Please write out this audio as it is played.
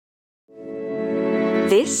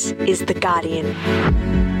This is The Guardian.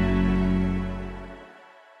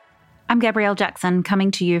 I'm Gabrielle Jackson,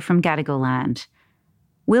 coming to you from Gadigal land.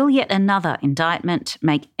 Will yet another indictment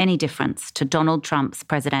make any difference to Donald Trump's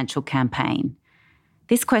presidential campaign?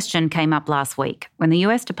 This question came up last week when the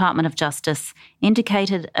US Department of Justice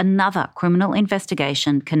indicated another criminal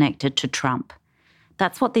investigation connected to Trump.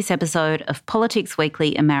 That's what this episode of Politics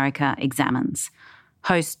Weekly America examines.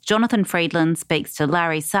 Host Jonathan Freedland speaks to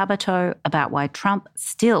Larry Sabato about why Trump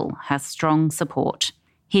still has strong support.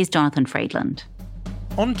 Here's Jonathan Freedland.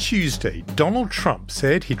 On Tuesday, Donald Trump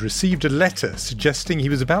said he'd received a letter suggesting he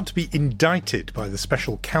was about to be indicted by the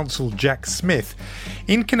special counsel Jack Smith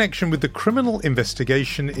in connection with the criminal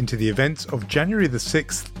investigation into the events of January the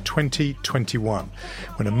 6th, 2021,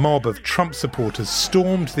 when a mob of Trump supporters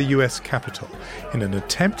stormed the US Capitol in an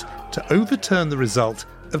attempt to overturn the result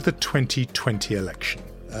of the 2020 election.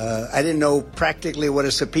 I didn't know practically what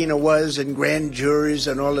a subpoena was and grand juries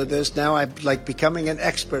and all of this. Now I'm like becoming an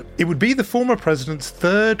expert. It would be the former president's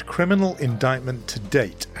third criminal indictment to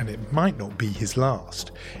date, and it might not be his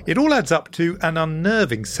last. It all adds up to an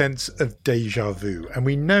unnerving sense of déjà vu, and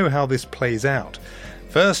we know how this plays out.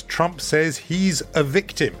 First, Trump says he's a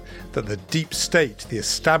victim, that the deep state, the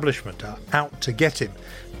establishment, are out to get him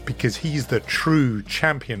because he's the true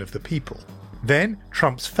champion of the people. Then,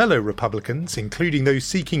 Trump's fellow Republicans, including those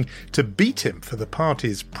seeking to beat him for the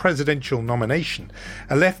party's presidential nomination,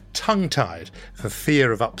 are left tongue-tied for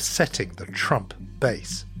fear of upsetting the Trump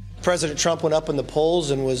base. President Trump went up in the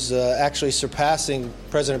polls and was actually surpassing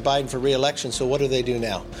President Biden for re-election, so what do they do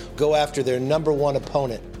now? Go after their number one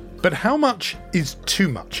opponent. But how much is too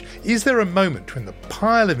much? Is there a moment when the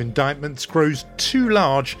pile of indictments grows too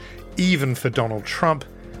large, even for Donald Trump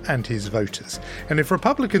and his voters? And if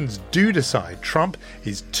Republicans do decide Trump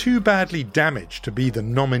is too badly damaged to be the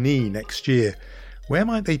nominee next year, where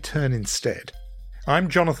might they turn instead? I'm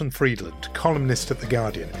Jonathan Freedland, columnist at The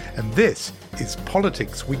Guardian, and this is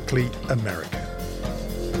Politics Weekly America.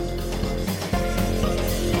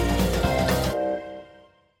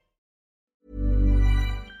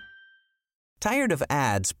 Tired of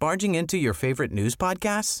ads barging into your favorite news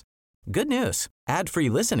podcasts? Good news. Ad-free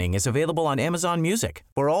listening is available on Amazon Music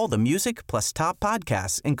for all the music plus top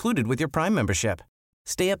podcasts included with your Prime membership.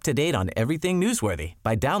 Stay up to date on everything newsworthy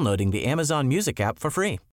by downloading the Amazon Music app for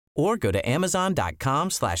free or go to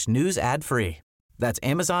amazon.com/news ad free. That's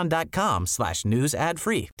amazon.com/news ad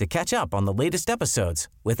free to catch up on the latest episodes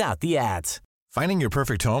without the ads. Finding your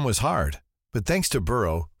perfect home was hard, but thanks to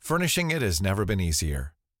Burrow, furnishing it has never been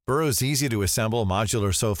easier. Burrow's easy-to-assemble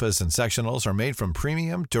modular sofas and sectionals are made from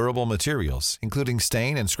premium, durable materials, including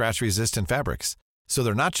stain and scratch-resistant fabrics. So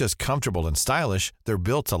they're not just comfortable and stylish, they're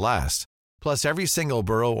built to last. Plus, every single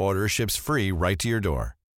Burrow order ships free right to your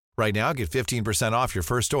door. Right now, get 15% off your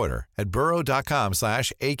first order at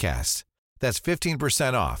burrow.com/ACAST. That's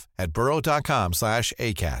 15% off at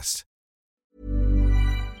burrow.com/ACAST.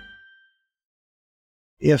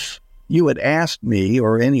 If you had asked me,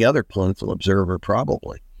 or any other political observer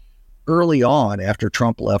probably, early on after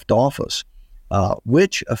Trump left office,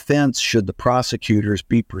 which offense should the prosecutors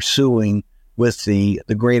be pursuing with the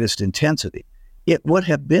greatest intensity? It would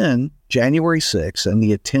have been January 6th and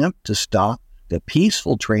the attempt to stop the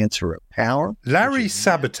peaceful transfer of power. Larry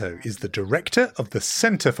Sabato is the director of the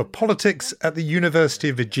Center for Politics at the University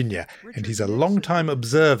of Virginia, and he's a longtime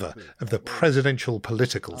observer of the presidential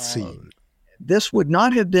political scene. This would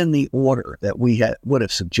not have been the order that we would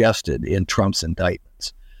have suggested in Trump's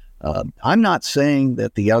indictments. I'm not saying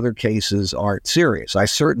that the other cases aren't serious. I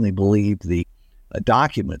certainly believe the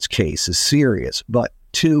documents case is serious, but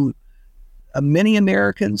to many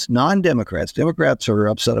Americans, non-Democrats, Democrats are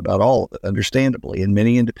upset about all of it, understandably, and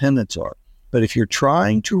many independents are. But if you're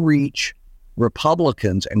trying to reach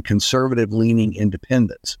Republicans and conservative-leaning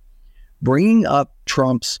independents, bringing up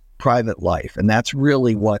Trump's private life, and that's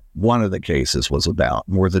really what one of the cases was about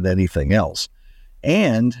more than anything else,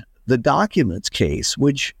 and the documents case,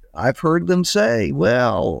 which I've heard them say,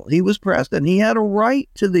 well, he was president, he had a right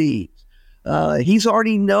to these. He's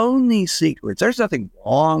already known these secrets. There's nothing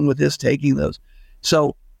wrong with his taking those.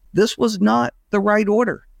 So this was not the right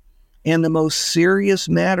order. And the most serious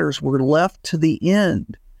matters were left to the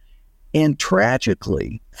end. And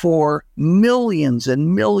tragically, for millions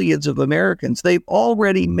and millions of Americans, they've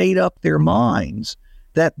already made up their minds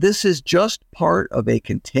that this is just part of a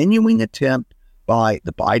continuing attempt by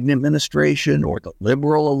the Biden administration or the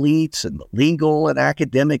liberal elites and the legal and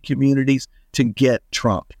academic communities to get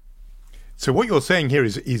Trump. So what you're saying here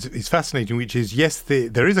is fascinating, which is, yes,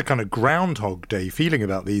 there is a kind of Groundhog Day feeling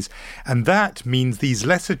about these, and that means these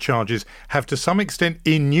lesser charges have to some extent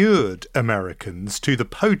inured Americans to the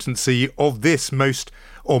potency of this most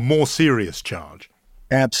or more serious charge.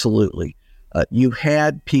 Absolutely. You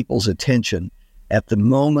had people's attention at the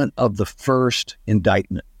moment of the first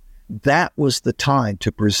indictment. That was the time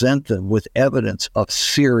to present them with evidence of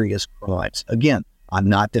serious crimes. Again, I'm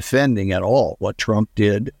not defending at all what Trump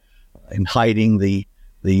did in hiding the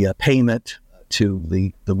payment to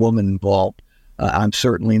the woman involved. I'm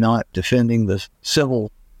certainly not defending the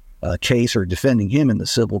civil case or defending him in the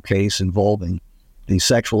civil case involving the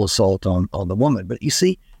sexual assault on the woman. But you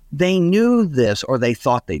see, they knew this, or they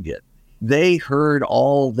thought they did. They heard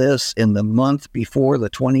all this in the month before the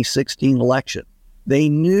 2016 election. They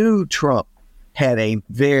knew Trump had a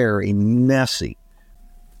very messy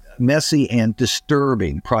and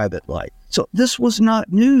disturbing private life. So this was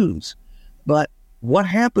not news. But what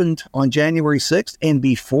happened on January 6th and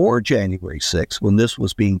before January 6th, when this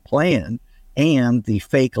was being planned and the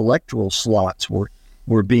fake electoral slots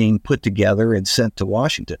were being put together and sent to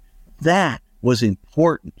Washington, that was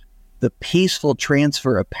important. The peaceful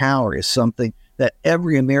transfer of power is something that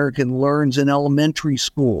every American learns in elementary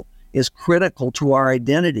school, is critical to our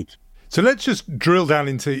identity. So let's just drill down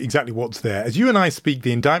into exactly what's there. As you and I speak,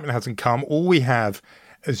 the indictment hasn't come. All we have,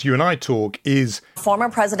 as you and I talk, is former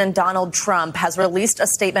President Donald Trump has released a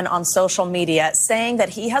statement on social media saying that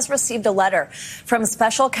he has received a letter from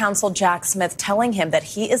special counsel Jack Smith telling him that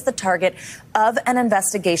he is the target of an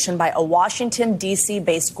investigation by a Washington,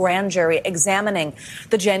 D.C.-based grand jury examining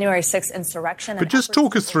the January 6th insurrection. But just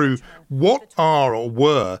talk us through what are or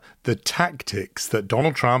were the tactics that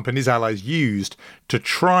Donald Trump and his allies used to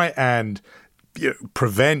try and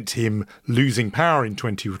prevent him losing power in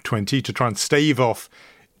 2020, to try and stave off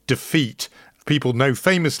defeat. People know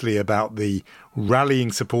famously about the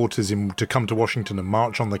rallying supporters to come to Washington and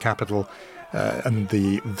march on the Capitol and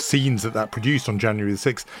the scenes that produced on January the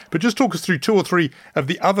 6th. But just talk us through two or three of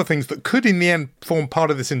the other things that could in the end form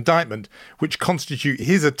part of this indictment, which constitute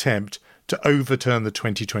his attempt to overturn the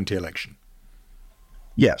 2020 election.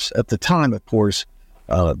 Yes, at the time, of course,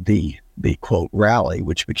 the quote rally,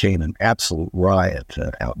 which became an absolute riot,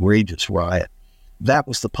 outrageous riot, that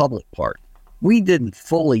was the public part. We didn't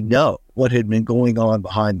fully know what had been going on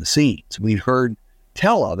behind the scenes. We'd heard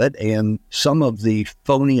tell of it, and some of the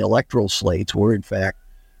phony electoral slates were, in fact,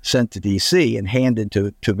 sent to D.C. and handed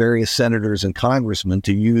to various senators and congressmen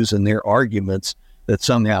to use in their arguments that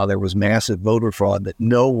somehow there was massive voter fraud that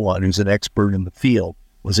no one who's an expert in the field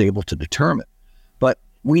was able to determine. But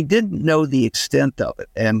we didn't know the extent of it,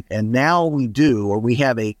 and now we do, or we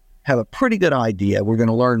have a pretty good idea. We're going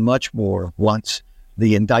to learn much more once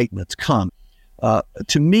the indictments come.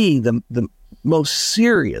 To me, the most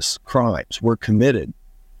serious crimes were committed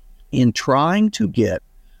in trying to get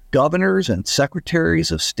governors and secretaries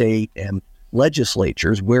of state and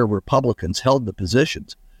legislatures where Republicans held the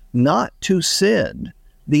positions not to send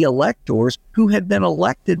the electors who had been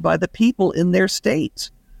elected by the people in their states.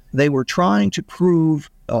 They were trying to prove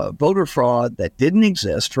voter fraud that didn't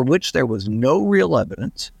exist, for which there was no real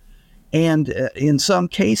evidence. And in some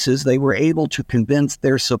cases, they were able to convince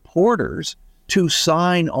their supporters to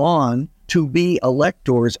sign on to be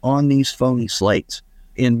electors on these phony slates.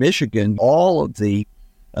 In Michigan, all of the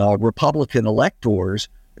Republican electors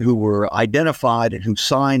who were identified and who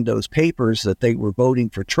signed those papers that they were voting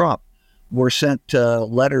for Trump were sent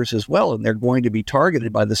letters as well, and they're going to be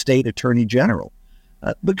targeted by the state attorney general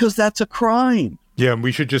because that's a crime. Yeah, and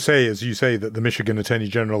we should just say, as you say, that the Michigan Attorney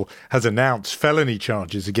General has announced felony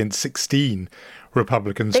charges against 16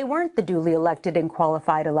 Republicans. They weren't the duly elected and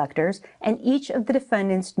qualified electors, and each of the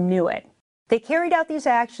defendants knew it. They carried out these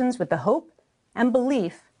actions with the hope and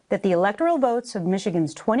belief that the electoral votes of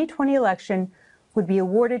Michigan's 2020 election would be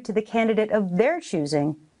awarded to the candidate of their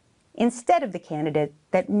choosing instead of the candidate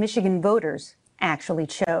that Michigan voters actually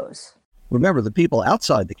chose. Remember, the people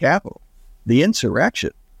outside the Capitol, the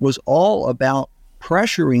insurrection, was all about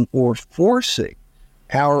pressuring or forcing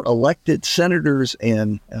our elected senators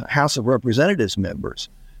and House of Representatives members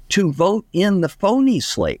to vote in the phony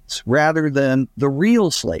slates rather than the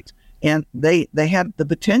real slates. And they had the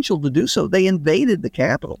potential to do so. They invaded the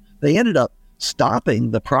Capitol. They ended up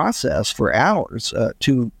stopping the process for hours,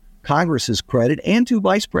 to Congress's credit and to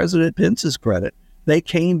Vice President Pence's credit. They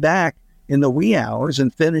came back in the wee hours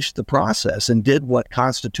and finished the process and did what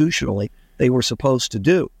constitutionally they were supposed to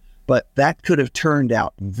do. But that could have turned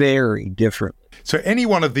out very differently. So any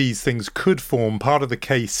one of these things could form part of the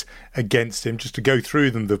case against him. Just to go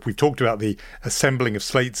through them, we've talked about the assembling of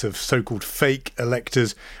slates of so-called fake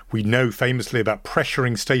electors. We know famously about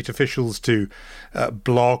pressuring state officials to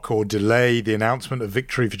block or delay the announcement of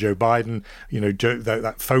victory for Joe Biden. You know,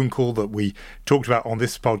 that phone call that we talked about on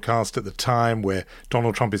this podcast at the time, where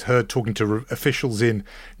Donald Trump is heard talking to officials in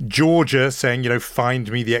Georgia saying, you know,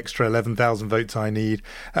 find me the extra 11,000 votes I need.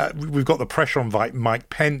 We've got the pressure on Mike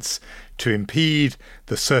Pence to impede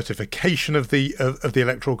the certification of the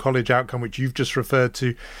Electoral College outcome, which you've just referred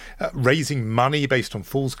to, raising money based on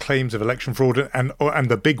false claims of election fraud, and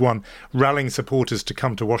the big one, rallying supporters to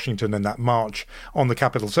come to Washington and that march on the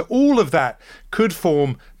Capitol. So all of that could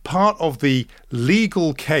form part of the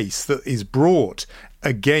legal case that is brought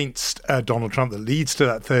against Donald Trump that leads to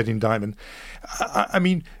that third indictment. I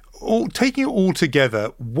mean, taking it all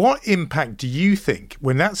together, what impact do you think,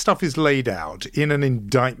 when that stuff is laid out in an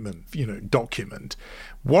indictment, you know, document,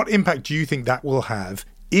 what impact do you think that will have,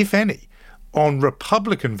 if any, on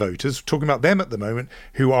Republican voters, talking about them at the moment,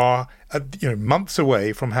 who are months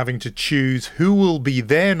away from having to choose who will be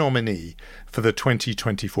their nominee for the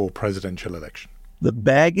 2024 presidential election? The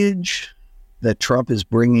baggage that Trump is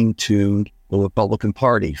bringing to the Republican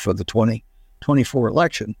Party for the 2024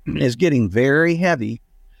 election is getting very heavy.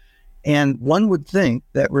 And one would think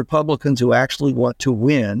that Republicans who actually want to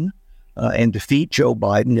win and defeat Joe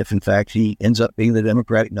Biden, if in fact he ends up being the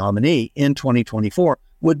Democratic nominee in 2024,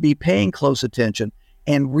 would be paying close attention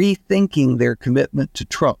and rethinking their commitment to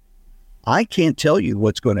Trump. I can't tell you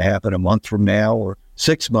what's going to happen a month from now or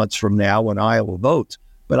 6 months from now when Iowa votes,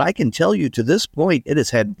 but I can tell you to this point, it has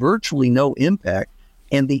had virtually no impact.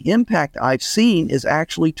 And the impact I've seen is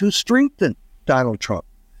actually to strengthen Donald Trump.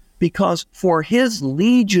 Because for his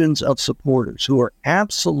legions of supporters who are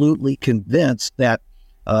absolutely convinced that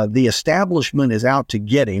the establishment is out to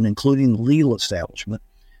get him, including the legal establishment,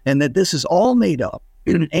 and that this is all made up,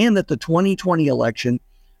 and that the 2020 election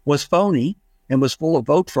was phony and was full of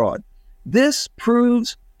vote fraud, this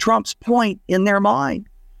proves Trump's point in their mind.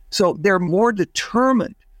 So they're more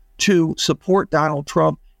determined to support Donald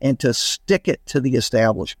Trump and to stick it to the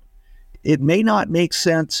establishment. It may not make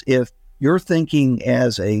sense if you're thinking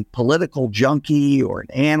as a political junkie or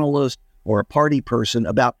an analyst or a party person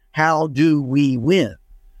about how do we win,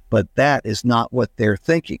 but that is not what they're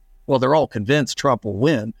thinking. Well, they're all convinced Trump will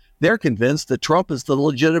win. They're convinced that Trump is the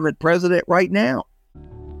legitimate president right now.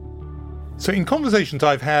 So in conversations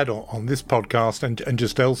I've had on this podcast and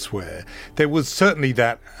just elsewhere, there was certainly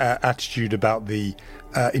that attitude about the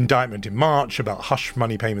indictment in March, about hush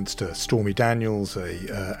money payments to Stormy Daniels,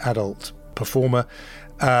 a adult performer,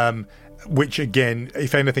 which again,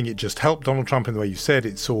 if anything, it just helped Donald Trump in the way you said.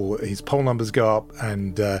 It saw his poll numbers go up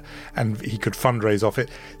and he could fundraise off it.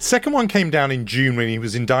 Second one came down in June when he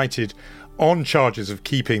was indicted on charges of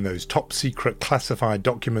keeping those top secret classified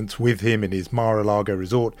documents with him in his Mar-a-Lago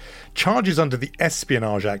resort, charges under the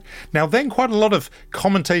Espionage Act. Now then, quite a lot of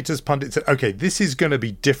commentators, pundits said, okay, this is going to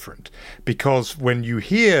be different, because when you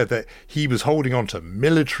hear that he was holding on to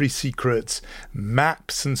military secrets,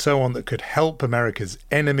 maps and so on that could help America's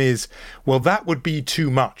enemies, well, that would be too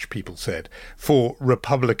much, people said, for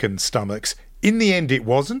Republican stomachs. In the end, it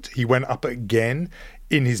wasn't. He went up again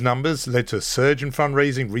in his numbers, led to a surge in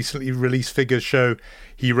fundraising. Recently released figures show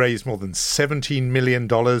he raised more than $17 million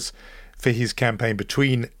for his campaign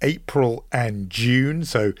between April and June.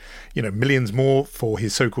 So, millions more for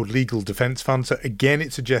his so-called legal defense fund. So again,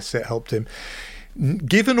 it suggests it helped him.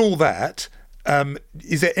 Given all that,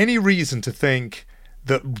 is there any reason to think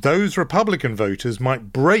that those Republican voters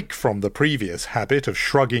might break from the previous habit of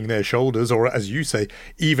shrugging their shoulders, or, as you say,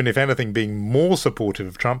 even if anything, being more supportive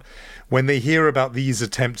of Trump when they hear about these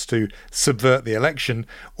attempts to subvert the election?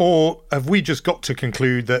 Or have we just got to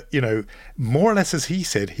conclude that, more or less as he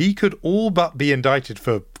said, he could all but be indicted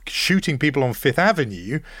for shooting people on Fifth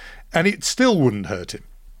Avenue and it still wouldn't hurt him?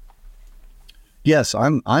 Yes,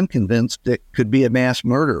 I'm convinced it could be a mass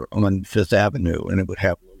murder on Fifth Avenue and it would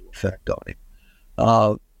have little effect on him.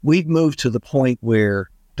 We've moved to the point where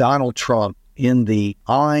Donald Trump, in the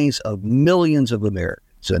eyes of millions of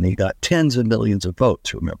Americans, and he got tens of millions of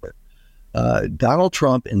votes, remember, Donald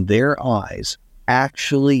Trump, in their eyes,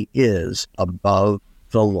 actually is above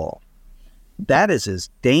the law. That is as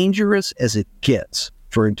dangerous as it gets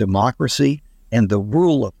for a democracy and the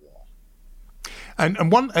rule of law.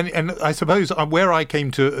 And I suppose where I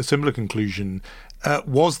came to a similar conclusion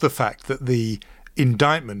was the fact that the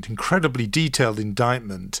indictment, incredibly detailed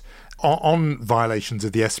indictment on violations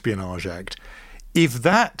of the Espionage Act, if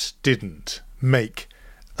that didn't make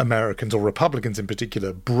Americans, or Republicans in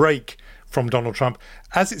particular, break from Donald Trump,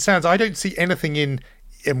 as it sounds, I don't see anything in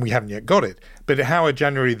and we haven't yet got it, but how a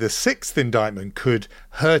January the 6th indictment could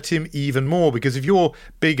hurt him even more. Because if you're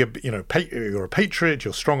big, you're a patriot,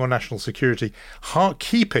 you're strong on national security,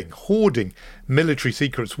 hoarding military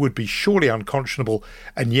secrets would be surely unconscionable,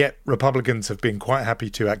 and yet Republicans have been quite happy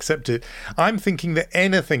to accept it. I'm thinking that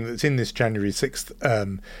anything that's in this January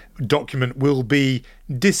 6th document will be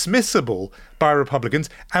dismissible by Republicans,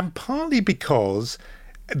 and partly because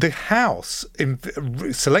the House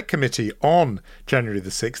Select Committee on January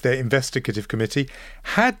the 6th, their investigative committee,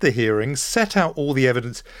 had the hearings, set out all the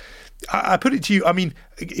evidence. I put it to you, I mean,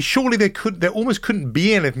 surely there almost couldn't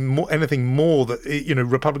be anything more that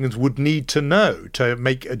Republicans would need to know to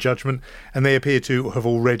make a judgment, and they appear to have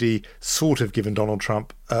already sort of given Donald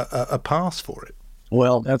Trump a pass for it.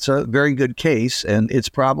 Well, that's a very good case, and it's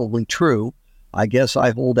probably true. I guess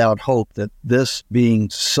I hold out hope that this being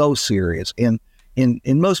so serious, and in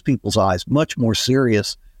most people's eyes, much more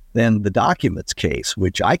serious than the documents case,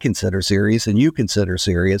 which I consider serious and you consider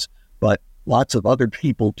serious, but lots of other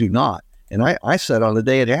people do not. And I said on the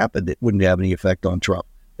day it happened, it wouldn't have any effect on Trump.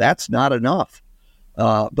 That's not enough.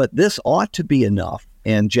 But this ought to be enough.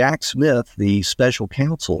 And Jack Smith, the special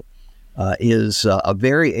counsel, is a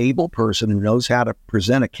very able person who knows how to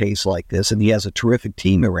present a case like this, and he has a terrific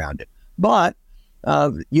team around it. But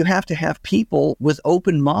you have to have people with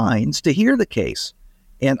open minds to hear the case.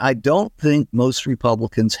 And I don't think most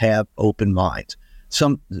Republicans have open minds.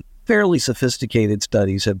 Some fairly sophisticated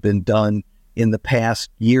studies have been done in the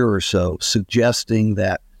past year or so, suggesting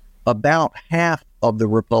that about half of the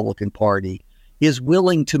Republican Party is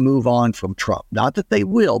willing to move on from Trump. Not that they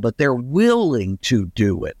will, but they're willing to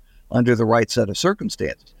do it under the right set of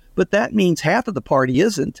circumstances. But that means half of the party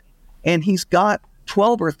isn't, and he's got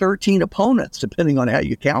 12 or 13 opponents, depending on how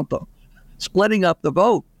you count them, splitting up the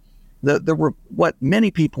vote. What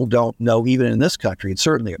many people don't know, even in this country, and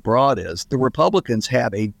certainly abroad, is the Republicans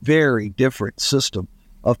have a very different system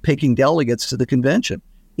of picking delegates to the convention.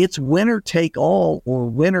 It's winner take all, or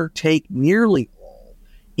winner take nearly all,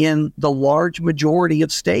 in the large majority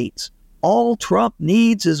of states. All Trump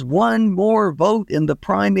needs is one more vote in the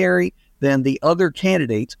primary than the other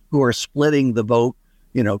candidates who are splitting the vote,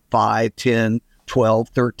 5, 10, 12,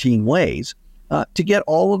 13 ways to get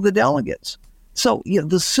all of the delegates. So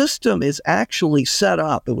the system is actually set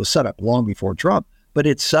up. It was set up long before Trump, but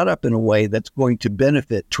it's set up in a way that's going to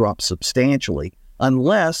benefit Trump substantially,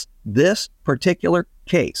 unless this particular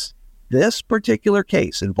case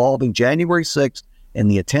involving January 6th and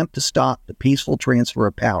the attempt to stop the peaceful transfer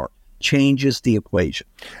of power changes the equation.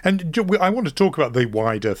 And I want to talk about the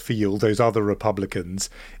wider field, those other Republicans,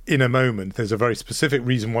 in a moment. There's a very specific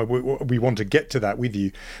reason why we want to get to that with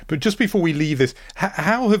you. But just before we leave this,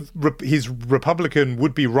 how have his Republican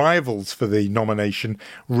would-be rivals for the nomination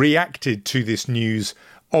reacted to this news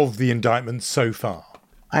of the indictment so far?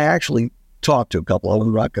 I actually talked to a couple of them.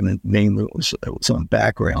 I'm not going to name some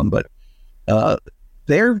background, but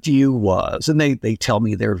their view was, and they tell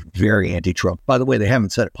me they're very anti-Trump. By the way, they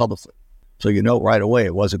haven't said it publicly. So right away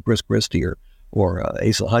it wasn't Chris Christie or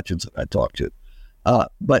Asa Hutchinson I talked to.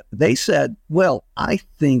 But they said, well, I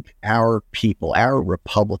think our people, our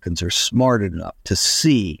Republicans, are smart enough to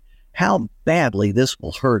see how badly this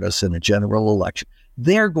will hurt us in a general election.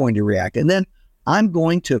 They're going to react. And then I'm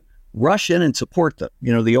going to rush in and support them.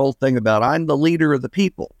 The old thing about I'm the leader of the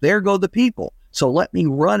people. There go the people. So let me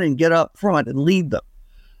run and get up front and lead them.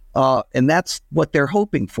 And that's what they're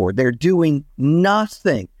hoping for. They're doing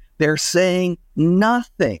nothing. They're saying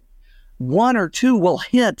nothing. One or two will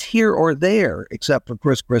hint here or there, except for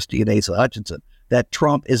Chris Christie and Asa Hutchinson, that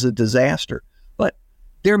Trump is a disaster. But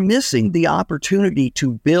they're missing the opportunity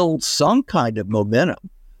to build some kind of momentum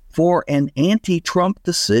for an anti-Trump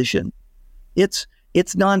decision. It's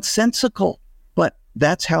nonsensical, but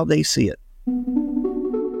that's how they see it.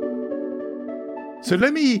 So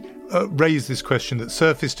let me raise this question that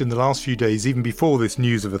surfaced in the last few days, even before this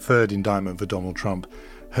news of a third indictment for Donald Trump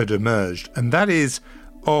had emerged, and that is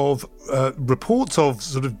of reports of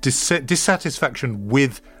sort of dissatisfaction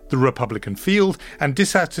with the Republican field and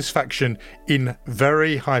dissatisfaction in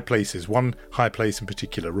very high places, one high place in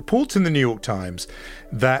particular. Reports in the New York Times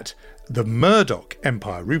that the Murdoch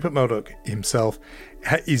empire, Rupert Murdoch himself,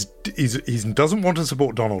 doesn't want to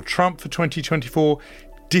support Donald Trump for 2024,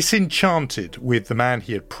 disenchanted with the man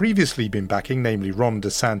he had previously been backing, namely Ron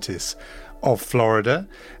DeSantis of Florida,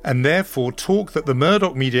 and therefore talk that the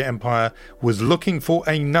Murdoch media empire was looking for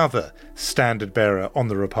another standard bearer on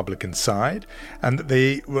the Republican side, and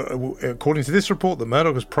that according to this report, that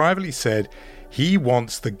Murdoch has privately said He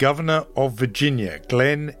wants the governor of Virginia,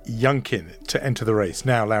 Glenn Youngkin, to enter the race.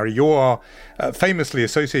 Now, Larry, you are famously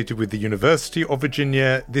associated with the University of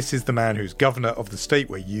Virginia. This is the man who's governor of the state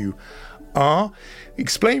where you are.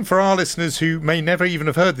 Explain for our listeners who may never even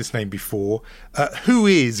have heard this name before, who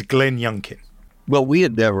is Glenn Youngkin? Well, we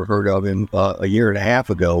had never heard of him a year and a half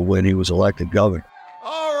ago when he was elected governor.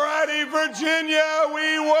 All righty, Virginia,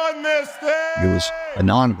 we won this thing. He was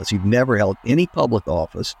anonymous. He'd never held any public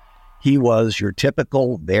office. He was your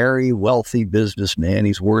typical, very wealthy businessman.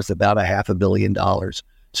 He's worth about $500 million,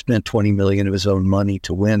 spent $20 million of his own money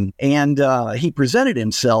to win. And he presented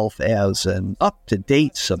himself as an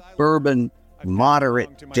up-to-date, suburban,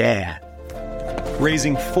 moderate dad.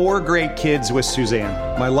 Raising 4 great kids with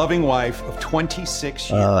Suzanne, my loving wife of 26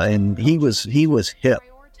 years. And he was hip.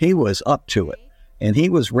 He was up to it. And he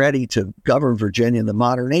was ready to govern Virginia in the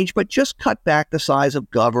modern age, but just cut back the size of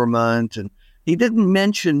government. And he didn't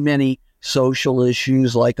mention many social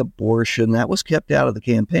issues like abortion. That was kept out of the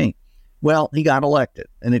campaign. Well, he got elected.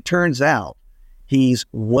 And it turns out he's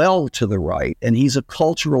well to the right, and he's a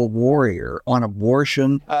cultural warrior on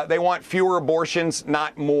abortion. They want fewer abortions,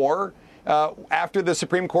 not more. After the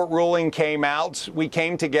Supreme Court ruling came out, we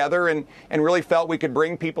came together and really felt we could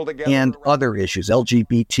bring people together. And other issues,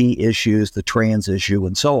 LGBT issues, the trans issue,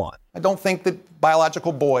 and so on. I don't think that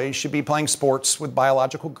biological boys should be playing sports with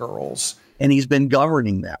biological girls. And he's been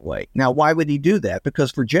governing that way. Now, why would he do that?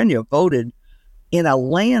 Because Virginia voted in a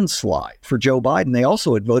landslide for Joe Biden. They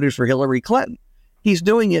also had voted for Hillary Clinton. He's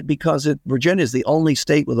doing it because Virginia is the only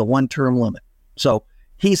state with a one-term limit. So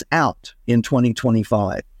he's out in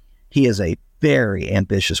 2025. He is a very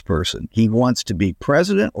ambitious person. He wants to be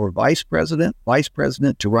president or vice president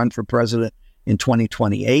to run for president in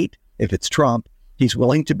 2028. If it's Trump, he's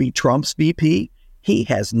willing to be Trump's VP. He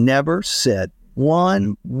has never said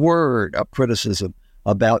one word of criticism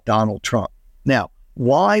about Donald Trump. Now,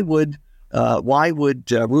 why would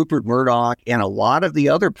Rupert Murdoch and a lot of the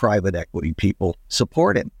other private equity people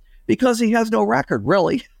support him? Because he has no record,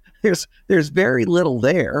 really. There's very little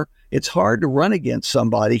there. It's hard to run against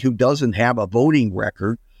somebody who doesn't have a voting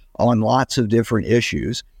record on lots of different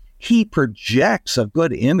issues. He projects a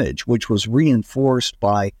good image, which was reinforced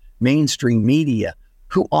by mainstream media,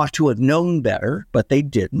 who ought to have known better, but they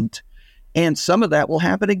didn't. And some of that will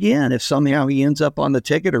happen again if somehow he ends up on the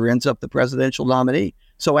ticket or ends up the presidential nominee.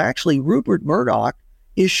 So actually, Rupert Murdoch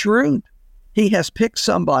is shrewd. He has picked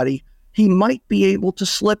somebody he might be able to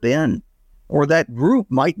slip in, or that group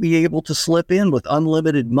might be able to slip in with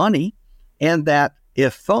unlimited money and that,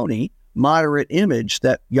 if phony, moderate image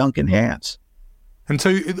that Youngkin has. And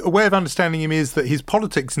so a way of understanding him is that his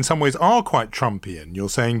politics in some ways are quite Trumpian, you're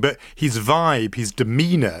saying, but his vibe, his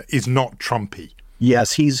demeanor is not Trumpy.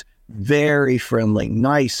 Yes, he's very friendly,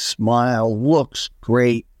 nice smile, looks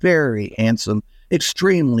great, very handsome,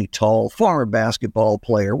 extremely tall, former basketball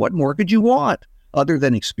player. What more could you want other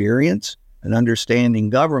than experience and understanding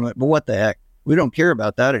government? But what the heck? We don't care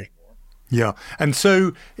about that anymore. Yeah. And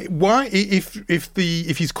so why,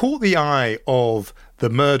 if he's caught the eye of the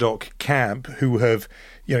Murdoch camp, who have,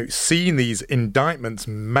 seen these indictments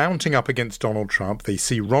mounting up against Donald Trump, they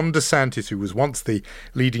see Ron DeSantis, who was once the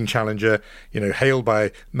leading challenger, hailed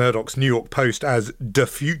by Murdoch's New York Post as the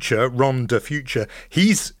future, Ron the future.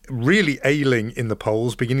 He's really ailing in the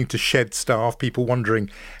polls, beginning to shed staff, people wondering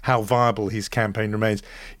how viable his campaign remains.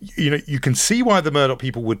 You can see why the Murdoch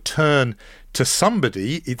people would turn to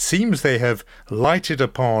somebody. It seems they have lighted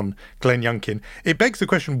upon Glenn Youngkin. It begs the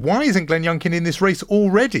question, why isn't Glenn Youngkin in this race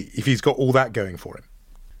already if he's got all that going for him?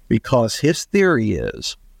 Because his theory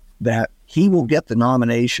is that he will get the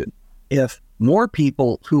nomination if more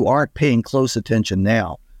people who aren't paying close attention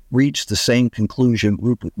now reach the same conclusion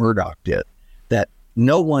Rupert Murdoch did, that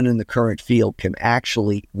no one in the current field can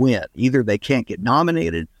actually win. Either they can't get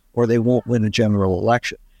nominated or they won't win a general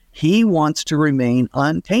election. He wants to remain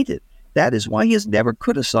untainted. That is why he has never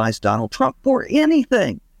criticized Donald Trump for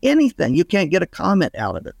anything. You can't get a comment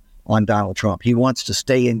out of it on Donald Trump. He wants to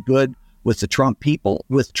stay in good with the Trump people,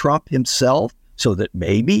 with Trump himself, so that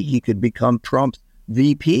maybe he could become Trump's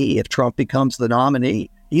VP if Trump becomes the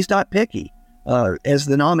nominee. He's not picky. As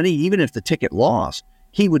the nominee, even if the ticket lost,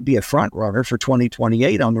 he would be a front runner for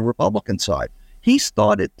 2028 on the Republican side. He's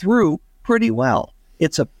thought it through pretty well.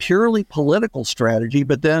 It's a purely political strategy,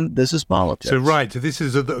 but then this is politics. So this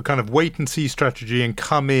is a kind of wait-and-see strategy and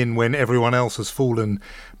come in when everyone else has fallen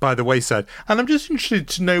by the wayside. And I'm just interested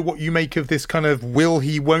to know what you make of this kind of will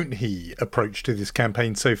he, won't he approach to this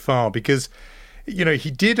campaign so far, because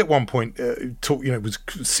he did at one point talk, was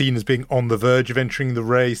seen as being on the verge of entering the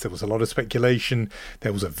race. There was a lot of speculation.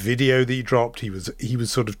 There was a video that he dropped. He was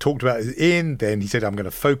sort of talked about then he said, I'm going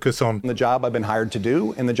to focus on the job I've been hired to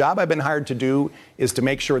do. And the job I've been hired to do is to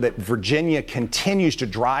make sure that Virginia continues to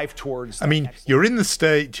drive towards. You're in the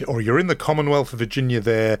state, or you're in the Commonwealth of Virginia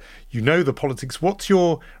there. You know the politics. What's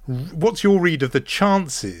your read of the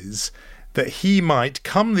chances that he might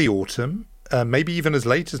come the autumn, maybe even as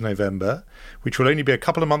late as November, which will only be a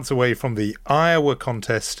couple of months away from the Iowa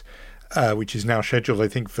contest, which is now scheduled, I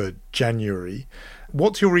think, for January.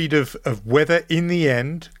 What's your read of whether, in the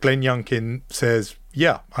end, Glenn Youngkin says,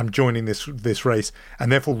 yeah, I'm joining this race,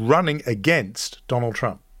 and therefore running against Donald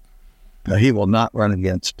Trump? No, he will not run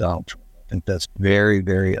against Donald Trump. I think that's very,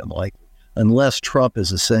 very unlikely, unless Trump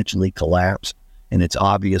is essentially collapsed and it's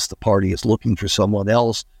obvious the party is looking for someone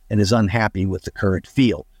else and is unhappy with the current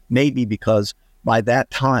field. Maybe because by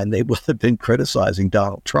that time they would have been criticizing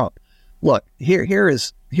Donald Trump. Look,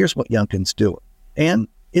 here's what Youngkin's doing. And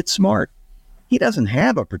it's smart. He doesn't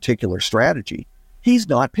have a particular strategy. He's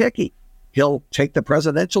not picky. He'll take the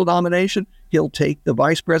presidential nomination. He'll take the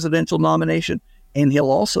vice presidential nomination. And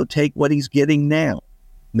he'll also take what he's getting now,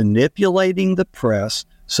 manipulating the press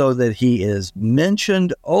so that he is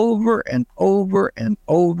mentioned over and over and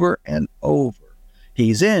over and over.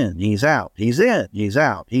 He's in, he's out, he's in, he's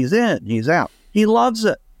out, he's in, he's out. He loves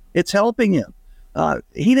it. It's helping him.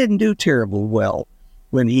 He didn't do terribly well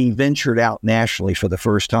when he ventured out nationally for the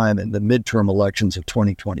first time in the midterm elections of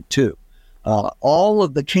 2022. All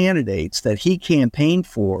of the candidates that he campaigned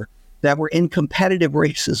for that were in competitive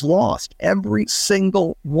races lost, every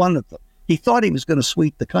single one of them. He thought he was going to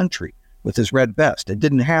sweep the country with his red vest. It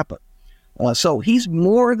didn't happen. So he's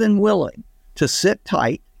more than willing to sit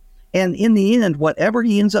tight. And in the end, whatever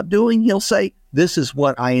he ends up doing, he'll say, this is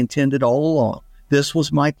what I intended all along. This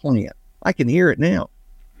was my plan. I can hear it now.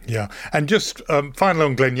 Yeah. And just finally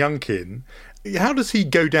on Glenn Youngkin, how does he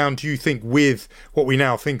go down, do you think, with what we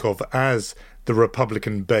now think of as the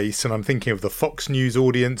Republican base? And I'm thinking of the Fox News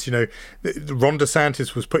audience. Ron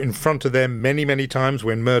DeSantis was put in front of them many, many times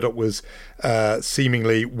when Murdoch was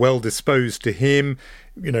seemingly well disposed to him.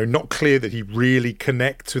 Not clear that he really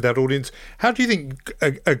connects with that audience. How do you think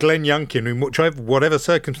a Glenn Youngkin, in whatever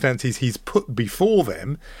circumstances he's put before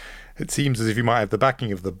them, it seems as if he might have the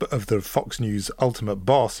backing of the Fox News ultimate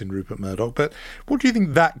boss in Rupert Murdoch, but what do you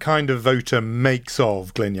think that kind of voter makes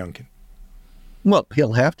of Glenn Youngkin? Well,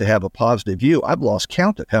 he'll have to have a positive view. I've lost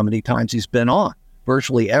count of how many times he's been on.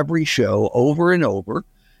 Virtually every show, over and over.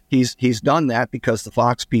 He's done that because the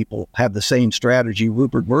Fox people have the same strategy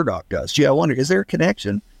Rupert Murdoch does. Gee, I wonder, is there a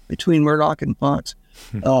connection between Murdoch and Fox?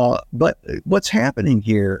 But what's happening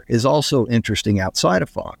here is also interesting outside of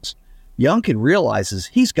Fox. Youngkin realizes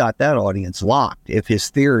he's got that audience locked if his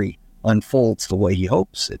theory unfolds the way he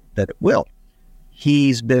hopes that it will.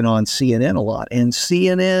 He's been on CNN a lot, and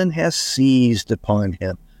CNN has seized upon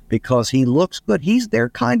him because he looks good. He's their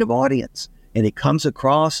kind of audience, and he comes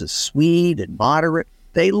across as sweet and moderate.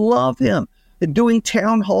 They love him. They're doing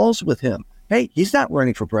town halls with him. Hey, he's not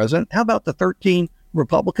running for president. How about the 13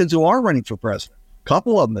 Republicans who are running for president? A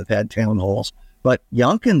couple of them have had town halls, but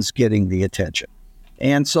Youngkin's getting the attention.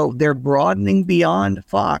 And so they're broadening beyond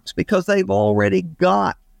Fox because they've already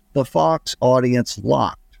got the Fox audience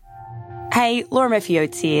locked. Hey, Laura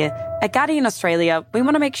Murphy-Oates here. At Guardian Australia, we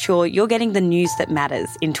want to make sure you're getting the news that matters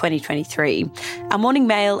in 2023. Our morning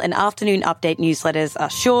mail and afternoon update newsletters are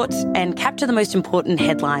short and capture the most important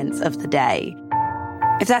headlines of the day.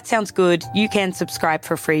 If that sounds good, you can subscribe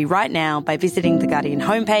for free right now by visiting the Guardian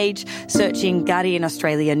homepage, searching Guardian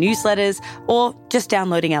Australia newsletters, or just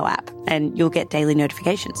downloading our app, and you'll get daily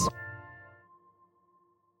notifications.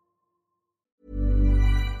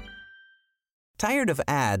 Tired of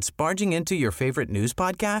ads barging into your favorite news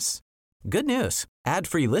podcasts? Good news.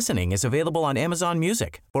 Ad-free listening is available on Amazon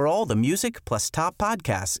Music for all the music plus top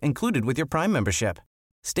podcasts included with your Prime membership.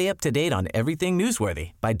 Stay up to date on everything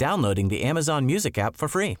newsworthy by downloading the Amazon Music app for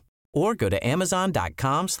free or go to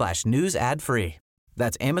amazon.com/news ad free.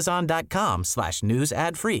 That's amazon.com/news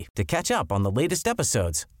ad free to catch up on the latest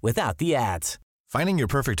episodes without the ads. Finding your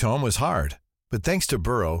perfect home was hard, but thanks to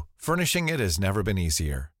Burrow, furnishing it has never been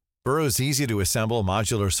easier. Burrow's easy-to-assemble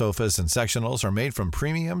modular sofas and sectionals are made from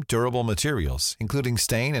premium, durable materials, including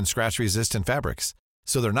stain and scratch-resistant fabrics.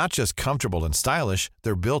 So they're not just comfortable and stylish,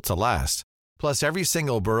 they're built to last. Plus, every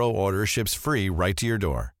single Burrow order ships free right to your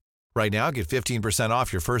door. Right now, get 15%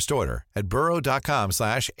 off your first order at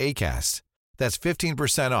burrow.com/ACAST. That's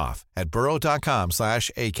 15% off at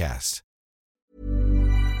burrow.com/ACAST.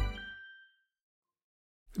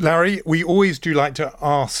 Larry, we always do like to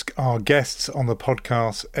ask our guests on the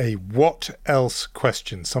podcast a what else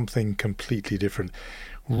question, something completely different.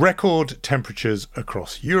 Record temperatures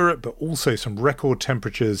across Europe, but also some record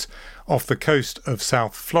temperatures off the coast of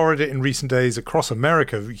South Florida in recent days, across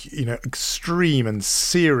America, extreme and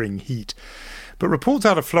searing heat. But reports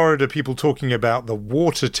out of Florida, people talking about the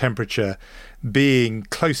water temperature being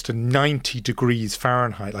close to 90 degrees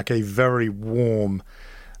Fahrenheit, like a very warm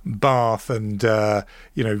bath, and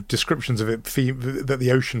descriptions of it, that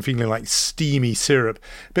the ocean feeling like steamy syrup.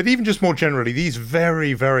 But even just more generally, these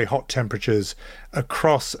very, very hot temperatures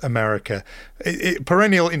across America,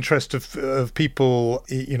 perennial interest of people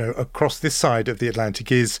across this side of the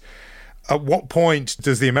Atlantic is, at what point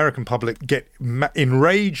does the American public get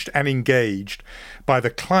enraged and engaged by the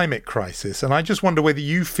climate crisis? And I just wonder whether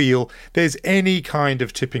you feel there's any kind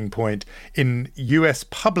of tipping point in US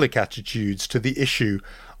public attitudes to the issue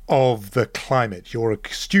of the climate. You're a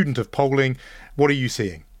student of polling. What are you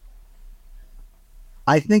seeing?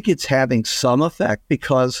 I think it's having some effect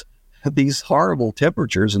because these horrible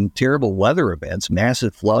temperatures and terrible weather events,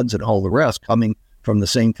 massive floods and all the rest coming from the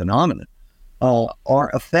same phenomenon,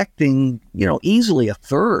 are affecting, easily a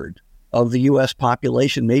third of the U.S.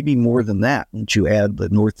 population, maybe more than that, once you add the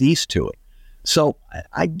Northeast to it. So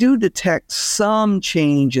I do detect some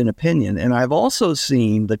change in opinion. And I've also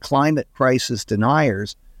seen the climate crisis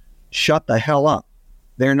deniers shut the hell up.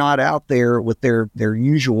 They're not out there with their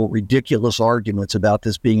usual ridiculous arguments about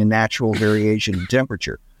this being a natural variation in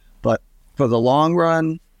temperature. But for the long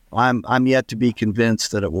run, I'm yet to be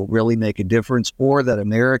convinced that it will really make a difference, or that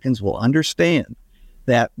Americans will understand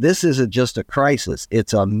that this isn't just a crisis.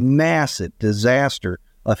 It's a massive disaster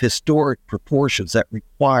of historic proportions that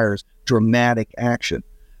requires dramatic action.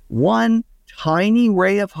 One tiny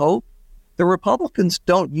ray of hope: the Republicans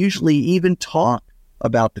don't usually even talk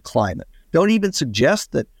about the climate, don't even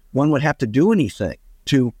suggest that one would have to do anything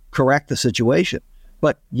to correct the situation.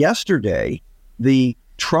 But yesterday, the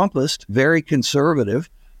Trumpist, very conservative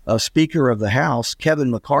Speaker of the House,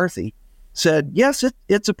 Kevin McCarthy, said, yes,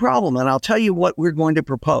 it's a problem. And I'll tell you what we're going to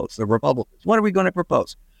propose, the Republicans. What are we going to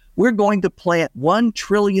propose? We're going to plant 1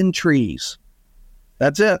 trillion trees.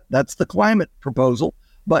 That's it. That's the climate proposal.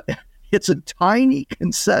 But it's a tiny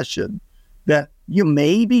concession that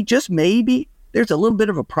just maybe, there's a little bit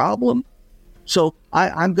of a problem. So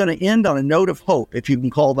I'm going to end on a note of hope, if you can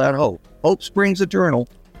call that hope. Hope springs eternal.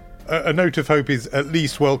 A note of hope is at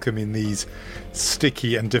least welcome in these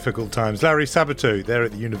sticky and difficult times. Larry Sabato, there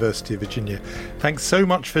at the University of Virginia, thanks so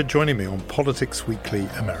much for joining me on Politics Weekly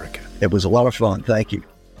America. It was a lot of fun. Thank you.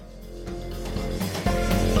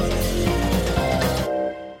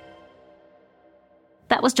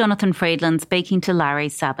 That was Jonathan Freedland speaking to Larry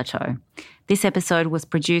Sabato. This episode was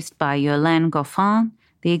produced by Yolande Goffin.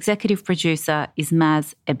 The executive producer is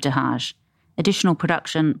Maz Ebtehaj. Additional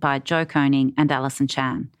production by Joe Koning and Alison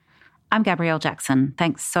Chan. I'm Gabrielle Jackson.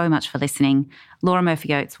 Thanks so much for listening. Laura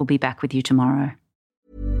Murphy-Oates will be back with you tomorrow.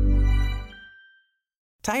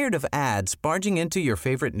 Tired of ads barging into your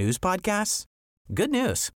favorite news podcasts? Good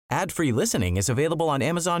news. Ad-free listening is available on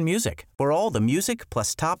Amazon Music for all the music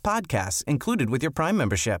plus top podcasts included with your Prime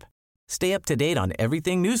membership. Stay up to date on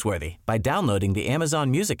everything newsworthy by downloading the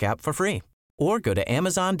Amazon Music app for free, or go to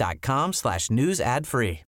amazon.com/news ad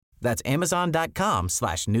free. That's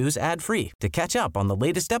amazon.com/news ad free to catch up on the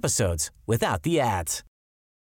latest episodes without the ads.